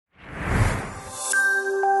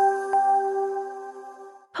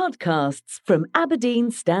Podcasts from Aberdeen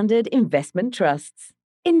Standard Investment Trusts.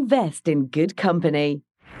 Invest in good company.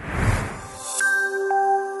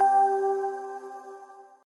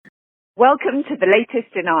 Welcome to the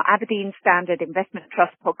latest in our Aberdeen Standard Investment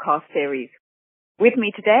Trust podcast series. With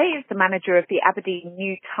me today is the manager of the Aberdeen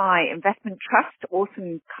New Thai Investment Trust,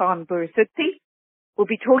 Orson Khan Burasuthi. We'll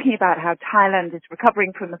be talking about how Thailand is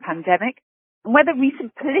recovering from the pandemic and whether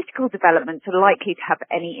recent political developments are likely to have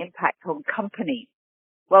any impact on companies.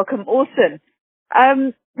 Welcome, Orson.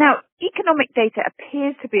 Now, economic data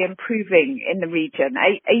appears to be improving in the region.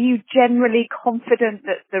 Are you generally confident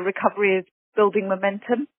that the recovery is building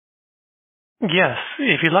momentum? Yes.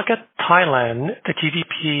 If you look at Thailand, the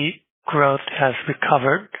GDP growth has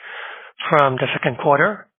recovered from the second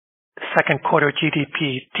quarter. Second quarter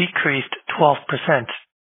GDP decreased 12%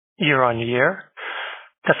 year on year.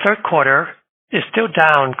 The third quarter is still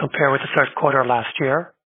down compared with the third quarter last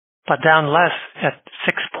year, but down less at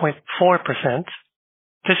 6.4%.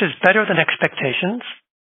 This is better than expectations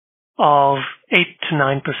of 8 to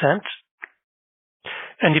 9%.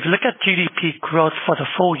 And if you look at GDP growth for the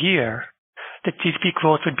full year, the GDP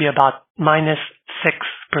growth would be about minus 6%,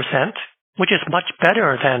 which is much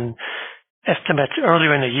better than estimates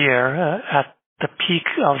earlier in the year at the peak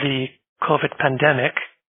of the COVID pandemic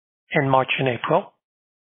in March and April.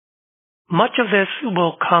 Much of this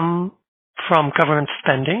will come from government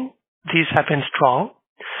spending. These have been strong,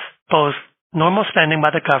 both normal spending by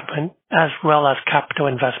the government as well as capital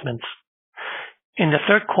investments. In the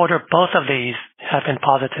third quarter, both of these have been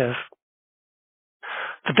positive.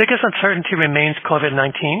 The biggest uncertainty remains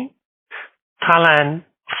COVID-19. Thailand,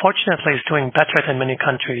 fortunately, is doing better than many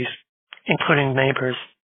countries, including neighbors.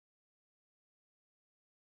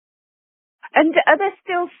 And are there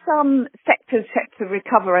still some sectors set to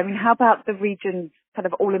recover? I mean, how about the region's kind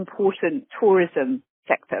of all-important tourism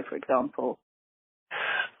sector, for example?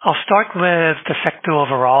 I'll start with the sector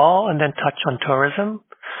overall and then touch on tourism.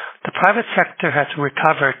 The private sector has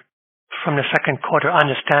recovered from the second quarter,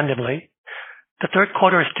 understandably. The third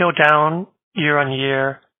quarter is still down year on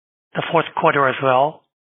year, the fourth quarter as well,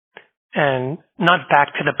 and not back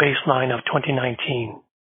to the baseline of 2019.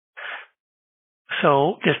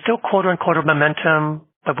 So there's still quarter-on-quarter momentum,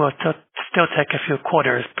 but we'll still take a few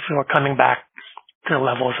quarters before coming back to the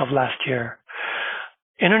levels of last year.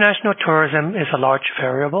 International tourism is a large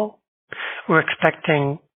variable. We're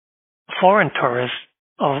expecting foreign tourists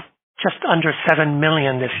of just under 7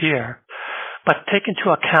 million this year, but take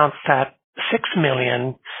into account that 6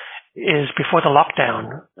 million is before the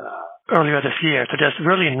lockdown earlier this year, so there's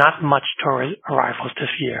really not much tourist arrivals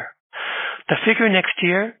this year. The figure next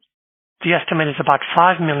year, the estimate is about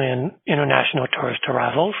 5 million international tourist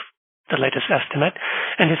arrivals, the latest estimate,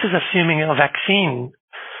 and this is assuming a vaccine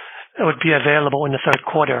would be available in the third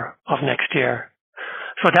quarter of next year.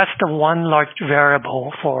 So that's the one large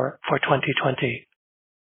variable for 2020.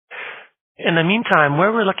 In the meantime,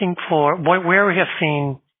 where we have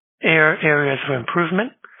seen areas of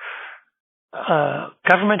improvement,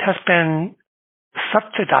 government has been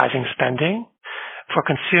subsidizing spending. For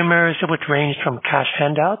consumers, it would range from cash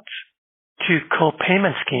handouts to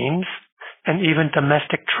co-payment schemes and even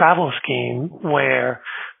domestic travel scheme where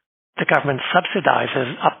the government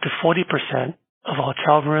subsidizes up to 40% of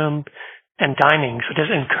hotel room and dining. So this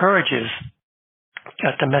encourages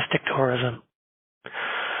domestic tourism.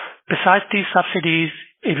 Besides these subsidies,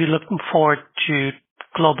 if you're looking forward to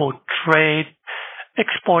global trade,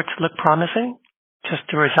 exports look promising. Just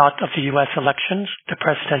the result of the U.S. elections, the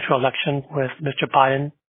presidential election with Mr.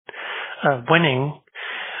 Biden winning,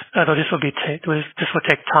 although this will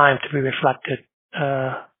take time to be reflected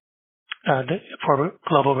for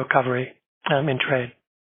global recovery in trade.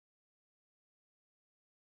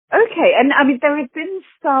 Okay, and I mean, there have been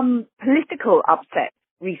some political upsets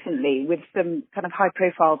recently with some kind of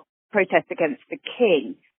high-profile protests against the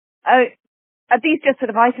king. Are these just sort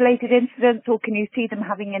of isolated incidents, or can you see them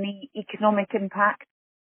having any economic impact?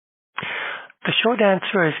 The short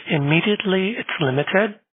answer is immediately it's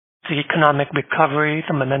limited. The economic recovery,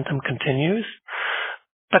 the momentum continues.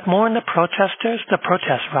 But more in the protests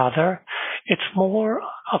rather, it's more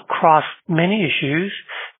across many issues,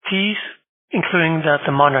 these including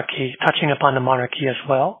the monarchy, touching upon the monarchy as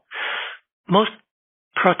well. Most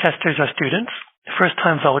protesters are students,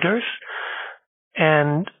 first-time voters,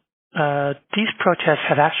 and these protests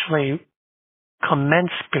have actually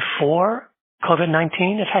commenced before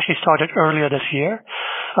COVID-19. It actually started earlier this year.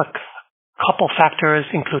 A couple factors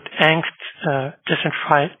include angst,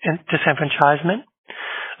 disenfranchisement.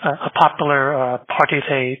 A popular party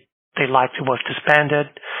they liked was disbanded.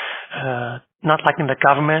 Not liking the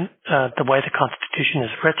government, the way the Constitution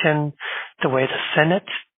is written, the way the Senate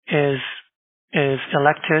is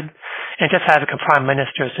elected, and just having a prime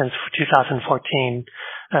minister since 2014,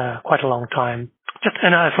 quite a long time. Just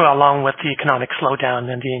and along with the economic slowdown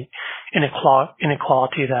and the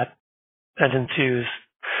inequality that ensues.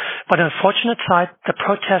 But on the unfortunate side, the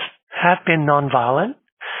protests have been nonviolent.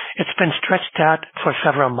 It's been stretched out for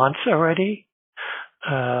several months already.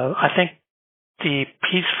 I think the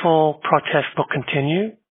peaceful protest will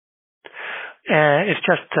continue. It's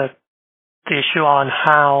just the issue on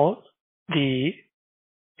how the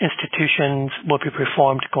institutions will be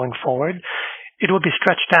reformed going forward. It will be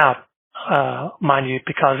stretched out, mind you,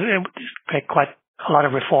 because it would take quite a lot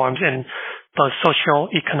of reforms in both social,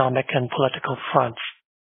 economic, and political fronts.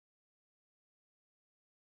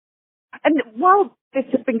 And while this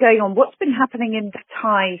has been going on, what's been happening in the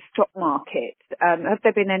Thai stock market? Have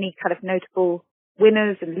there been any kind of notable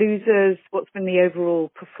winners and losers? What's been the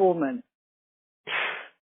overall performance?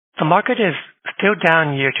 The market is still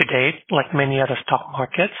down year to date, like many other stock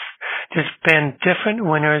markets. There's been different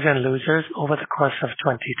winners and losers over the course of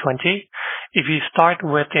 2020. If you start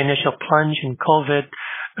with the initial plunge in COVID,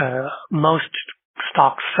 most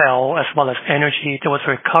stocks fell, as well as energy. There was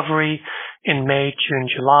a recovery in May, June,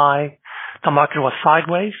 July. The market was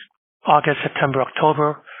sideways, August, September,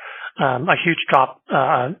 October. A huge drop,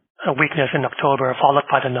 a weakness in October, followed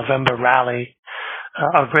by the November rally,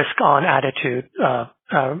 a risk-on attitude,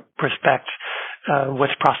 respect with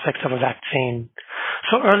prospects of a vaccine.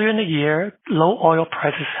 So earlier in the year, low oil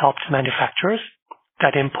prices helped manufacturers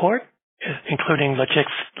that import, including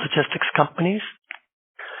logistics companies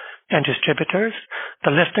and distributors. The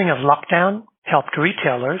lifting of lockdown helped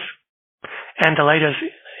retailers, and the latest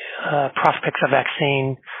prospects of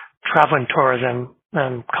vaccine, travel and tourism,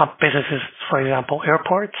 businesses, for example,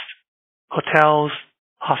 airports, hotels,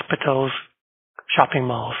 hospitals, shopping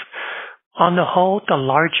malls. On the whole, the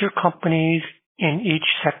larger companies in each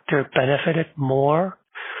sector benefited more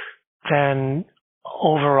than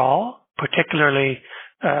overall, particularly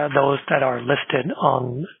those that are listed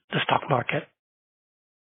on the stock market.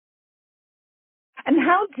 And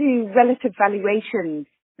how do relative valuations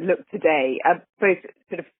look today, both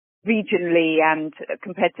sort of regionally and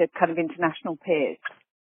compared to kind of international peers?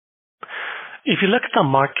 If you look at the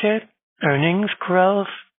market, earnings growth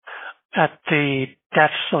at the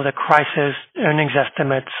depths of the crisis, earnings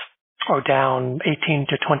estimates are down 18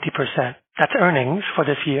 to 20%. That's earnings for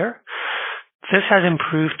this year. This has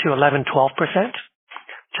improved to 11, 12%,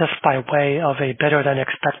 just by way of a better than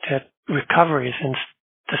expected recovery since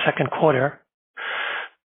the second quarter.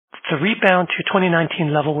 The rebound to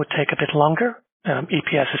 2019 level would take a bit longer.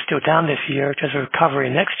 EPS is still down this year. There's a recovery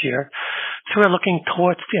next year. So we're looking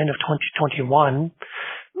towards the end of 2021,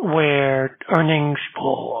 where earnings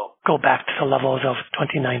will go back to the levels of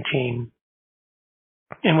 2019.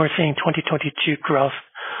 And we're seeing 2022 growth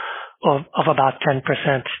of about 10%.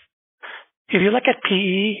 If you look at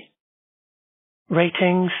PE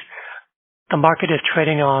ratings, the market is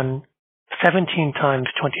trading on 17 times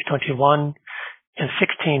 2021 and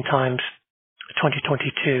 16 times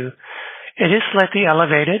 2022. It is slightly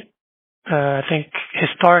elevated. I think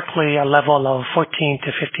historically a level of 14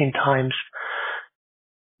 to 15 times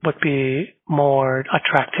would be more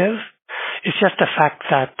attractive. It's just the fact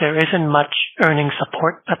that there isn't much earnings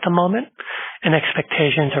support at the moment, and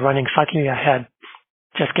expectations are running slightly ahead,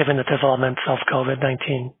 just given the developments of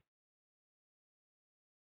COVID-19.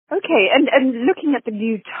 Okay, and looking at the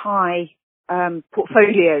new Thai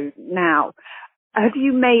portfolio now, have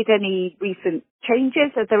you made any recent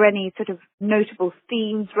changes? Are there any sort of notable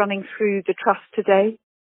themes running through the trust today?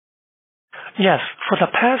 Yes, for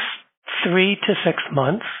the past 3 to 6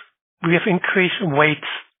 months, we have increased weights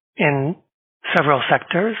in several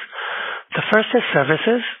sectors. The first is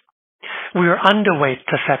services. We are underweight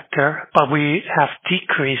the sector, but we have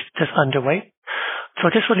decreased this underweight. So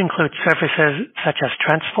this would include services such as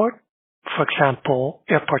transport, for example,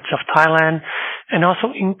 airports of Thailand, and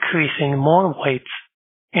also increasing more weights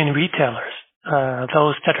in retailers,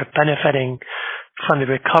 those that are benefiting from the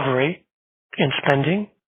recovery in spending.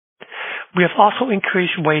 We have also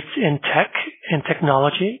increased weights in tech and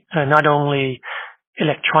technology, not only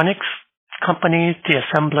electronics companies, the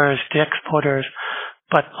assemblers, the exporters,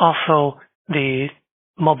 but also the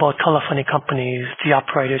mobile telephony companies, the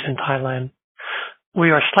operators in Thailand.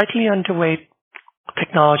 We are slightly underweight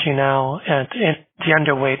technology now, and the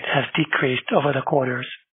underweight has decreased over the quarters.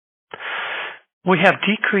 We have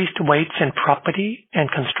decreased weights in property and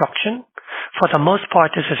construction. For the most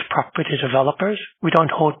part, this is property developers. We don't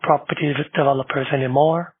hold property developers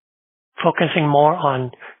anymore, focusing more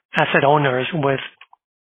on asset owners with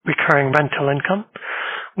recurring rental income.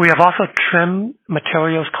 We have also trimmed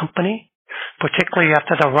materials company, particularly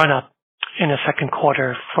after the run-up in the second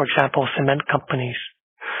quarter, for example, cement companies.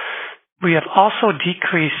 We have also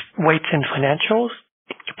decreased weights in financials,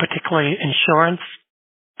 particularly insurance,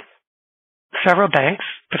 several banks,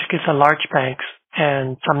 particularly the large banks,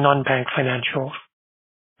 and some non-bank financials.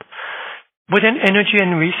 Within energy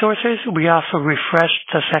and resources, we also refreshed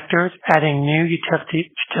the sectors, adding new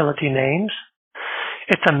utility names.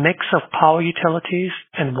 It's a mix of power utilities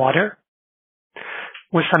and water,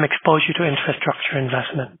 with some exposure to infrastructure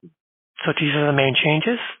investment. So these are the main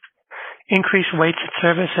changes. Increased weights in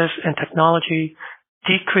services and technology,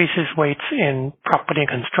 decreases weights in property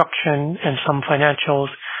and construction and some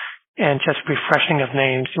financials, and just refreshing of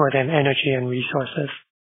names within energy and resources.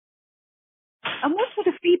 And what sort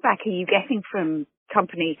of feedback are you getting from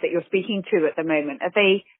companies that you're speaking to at the moment? Are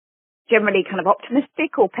they generally kind of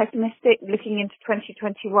optimistic or pessimistic looking into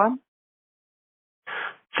 2021?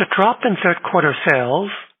 The drop in third quarter sales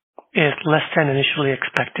is less than initially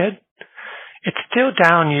expected. It's still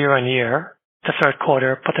down year on year, the third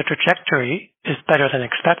quarter, but the trajectory is better than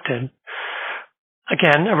expected.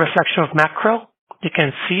 Again, a reflection of macro. You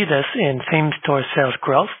can see this in same-store sales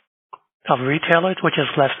growth of retailers, which is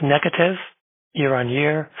less negative year on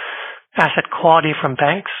year. Asset quality from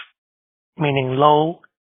banks, meaning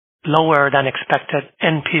lower than expected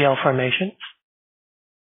NPL formations.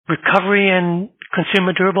 Recovery in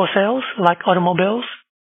consumer durable sales like automobiles.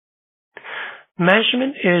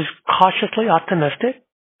 Management is cautiously optimistic.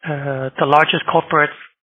 The largest corporates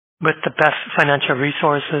with the best financial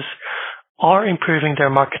resources are improving their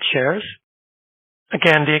market shares.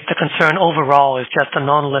 Again, the concern overall is just the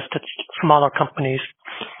non-listed smaller companies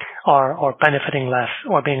are benefiting less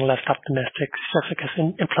or being less optimistic,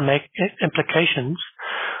 significant implications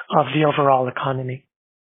of the overall economy.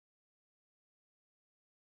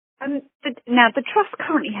 Now, the trust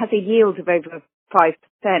currently has a yield of over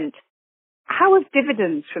 5%. How have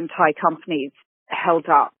dividends from Thai companies held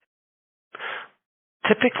up?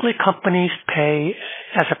 Typically, companies pay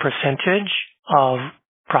as a percentage of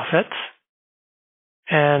profits,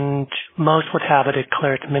 and most would have a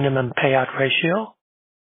declared minimum payout ratio.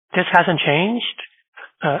 This hasn't changed.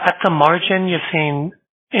 At the margin, you've seen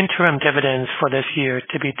interim dividends for this year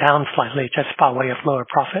to be down slightly just by way of lower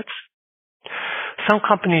profits. Some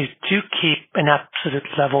companies do keep an absolute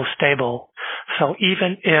level stable. So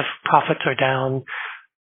even if profits are down,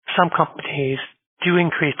 some companies do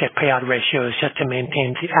increase their payout ratios just to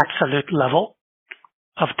maintain the absolute level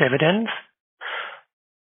of dividends.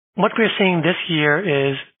 What we're seeing this year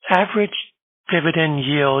is average dividend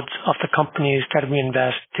yields of the companies that we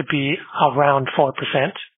invest to be around 4%.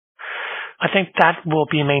 I think that will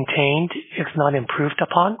be maintained, if not improved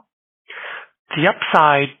upon. The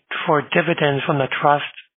upside for dividends from the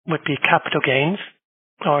trust would be capital gains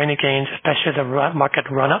or any gains, especially the market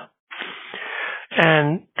run-up.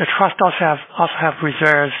 And the trust also have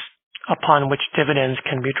reserves upon which dividends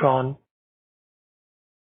can be drawn.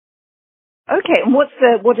 Okay, and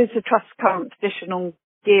what is the trust's current position on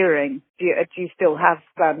gearing? Do you still have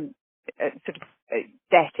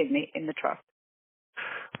debt in the trust?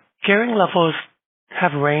 Gearing levels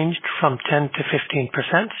have ranged from 10 to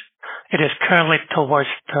 15%. It is currently towards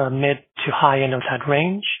the mid to high end of that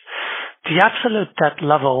range. The absolute debt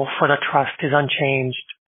level for the trust is unchanged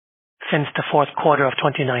since the fourth quarter of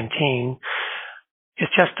 2019.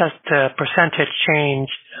 It's just that the percentage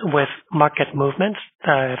changed with market movements.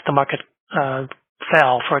 If the market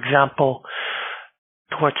fell, for example,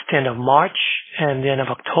 towards the end of March and the end of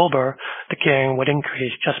October, the gearing would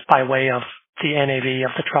increase just by way of the NAV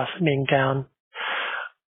of the trust being down.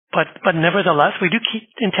 But nevertheless, we do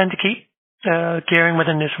intend to keep gearing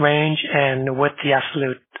within this range and with the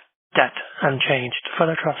absolute debt unchanged for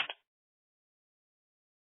the trust.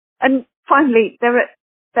 And finally,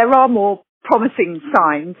 there are more promising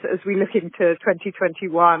signs as we look into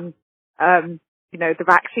 2021. The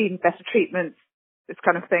vaccine, better treatments, this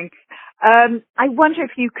kind of thing. I wonder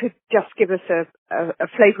if you could just give us a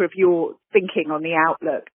flavour of your thinking on the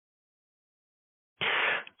outlook.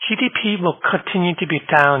 GDP will continue to be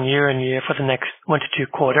down year on year for the next 1 to 2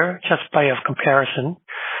 quarters, just by way of comparison.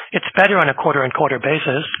 It's better on a quarter-on-quarter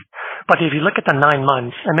basis, but if you look at the 9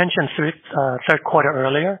 months, I mentioned third quarter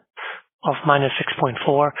earlier of minus 6.4.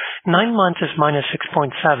 9 months is minus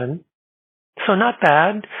 6.7, so not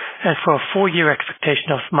bad. And for a full year expectation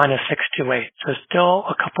of minus 6 to 8, so still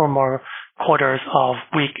a couple more quarters of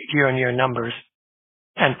weak year-on-year numbers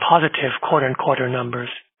and positive quarter-on-quarter numbers.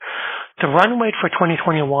 The run rate for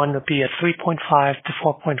 2021 would be at 3.5 to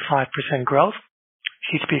 4.5% growth,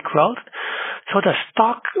 GDP growth. So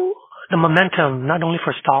the momentum, not only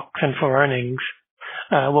for stocks and for earnings,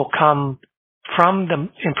 will come from the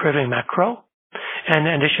improving macro and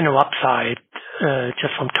additional upside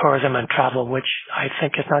just from tourism and travel, which I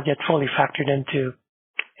think is not yet fully factored into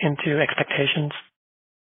expectations.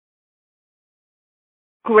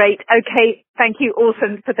 Great. Okay. Thank you,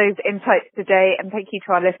 Orson, for those insights today, and thank you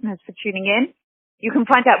to our listeners for tuning in. You can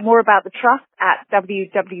find out more about the trust at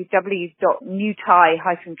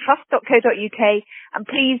www.newtie-trust.co.uk, and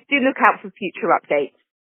please do look out for future updates.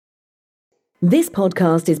 This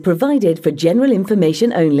podcast is provided for general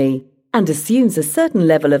information only and assumes a certain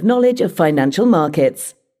level of knowledge of financial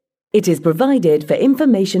markets. It is provided for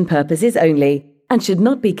information purposes only and should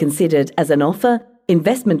not be considered as an offer,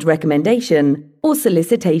 investment recommendation, or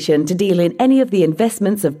solicitation to deal in any of the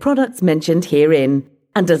investments of products mentioned herein,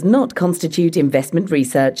 and does not constitute investment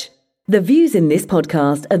research. The views in this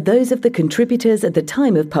podcast are those of the contributors at the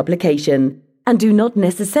time of publication and do not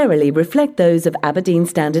necessarily reflect those of Aberdeen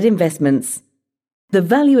Standard Investments. The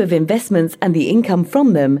value of investments and the income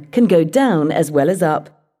from them can go down as well as up,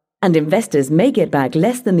 and investors may get back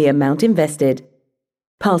less than the amount invested.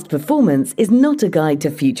 Past performance is not a guide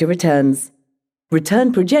to future returns.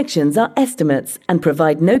 Return projections are estimates and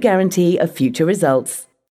provide no guarantee of future results.